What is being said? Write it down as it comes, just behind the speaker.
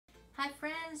Hi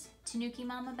friends, Tanuki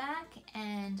Mama back,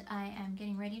 and I am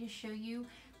getting ready to show you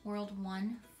World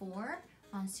 1-4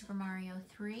 on Super Mario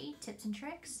 3 tips and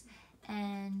tricks.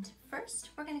 And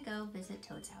first, we're gonna go visit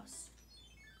Toad's house.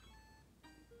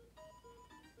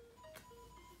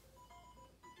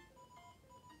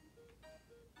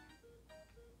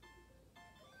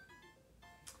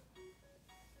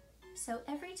 So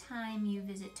every time you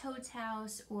visit Toad's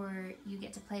house or you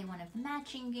get to play one of the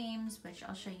matching games, which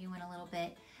I'll show you in a little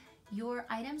bit, your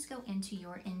items go into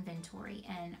your inventory,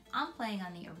 and I'm playing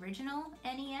on the original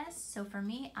NES, so for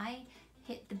me, I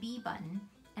hit the B button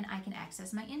and I can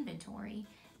access my inventory.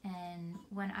 And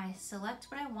when I select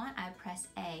what I want, I press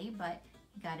A, but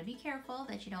you gotta be careful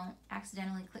that you don't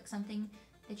accidentally click something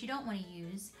that you don't want to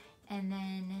use. And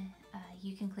then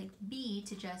you can click B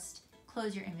to just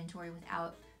close your inventory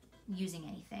without using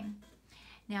anything.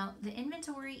 Now, the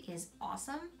inventory is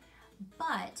awesome,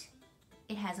 but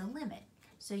it has a limit.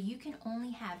 So you can only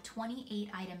have 28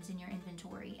 items in your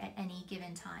inventory at any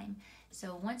given time.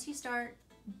 So once you start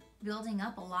building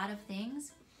up a lot of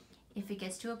things, if it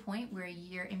gets to a point where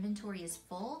your inventory is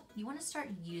full, you want to start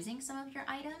using some of your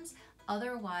items.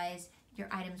 Otherwise, your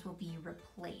items will be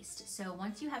replaced. So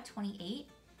once you have 28,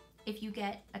 if you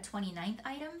get a 29th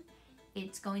item,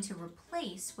 it's going to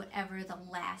replace whatever the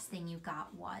last thing you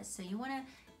got was. So you want to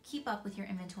keep up with your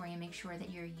inventory and make sure that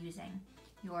you're using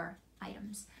your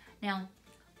items. Now,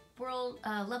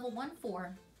 level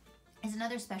 1-4 is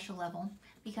another special level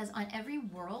because on every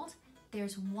world,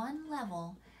 there's one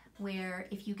level where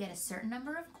if you get a certain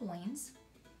number of coins,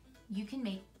 you can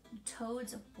make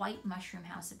Toad's White Mushroom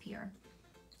House appear.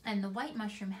 And the White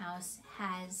Mushroom House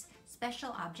has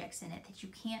special objects in it that you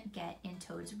can't get in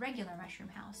Toad's regular Mushroom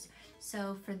House.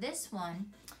 So for this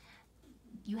one,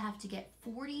 you have to get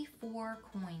 44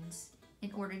 coins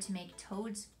in order to make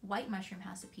Toad's White Mushroom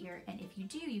House appear. And if you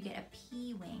do, you get a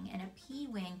P-Wing, and a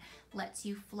P-Wing lets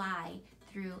you fly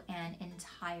through an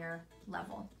entire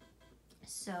level.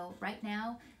 So right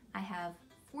now, I have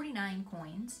 49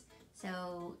 coins.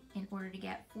 So in order to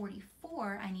get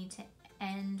 44, I need to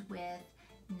end with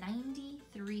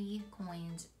 93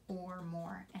 coins or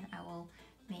more, and I will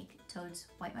make Toad's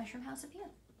White Mushroom House appear.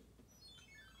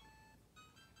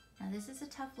 Now this is a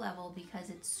tough level because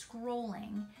it's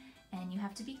scrolling and you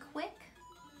have to be quick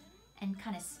and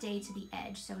kind of stay to the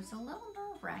edge, so it's a little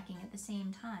nerve-wracking at the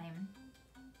same time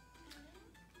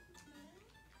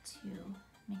to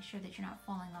make sure that you're not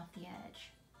falling off the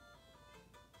edge.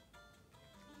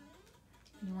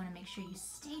 You want to make sure you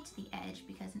stay to the edge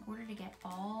because in order to get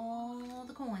all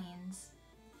the coins,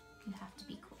 you have to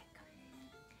be quick.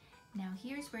 Now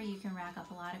here's where you can rack up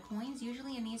a lot of coins.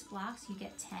 Usually in these blocks you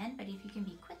get 10, but if you can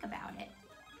be quick about it,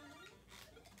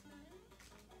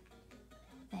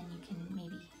 then you can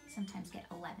maybe sometimes get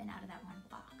 11 out of that one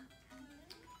block.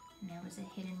 And there was a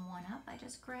hidden one-up I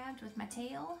just grabbed with my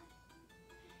tail.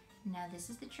 Now this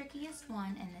is the trickiest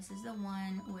one, and this is the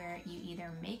one where you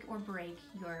either make or break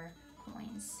your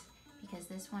coins, because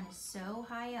this one is so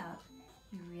high up,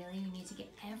 you really need to get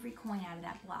every coin out of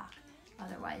that block,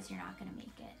 otherwise you're not going to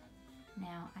make it.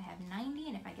 Now I have 90,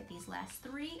 and if I get these last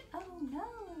three, oh no!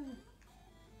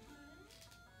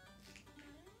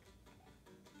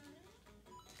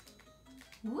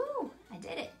 Woo! I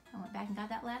did it! I went back and got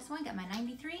that last one, got my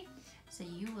 93, so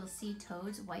you will see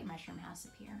Toad's White Mushroom House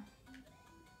appear.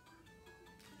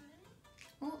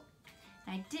 Ooh.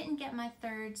 I didn't get my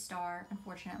third star,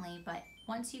 unfortunately, but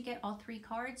once you get all three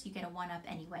cards, you get a 1-up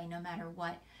anyway, no matter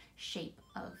what shape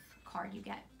of card you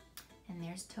get. And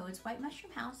there's Toad's White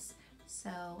Mushroom House. So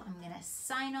I'm gonna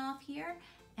sign off here,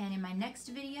 and in my next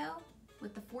video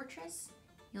with the fortress,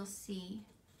 you'll see,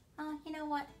 you know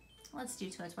what? Let's do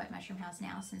Toad's White Mushroom House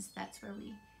now, since that's where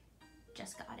we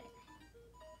just got it.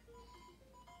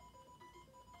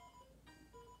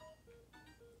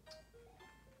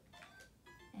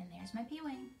 And there's my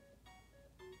P-Wing.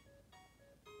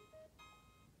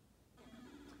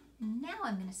 Now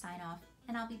I'm going to sign off,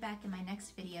 and I'll be back in my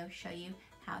next video show you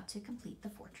how to complete the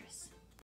fortress.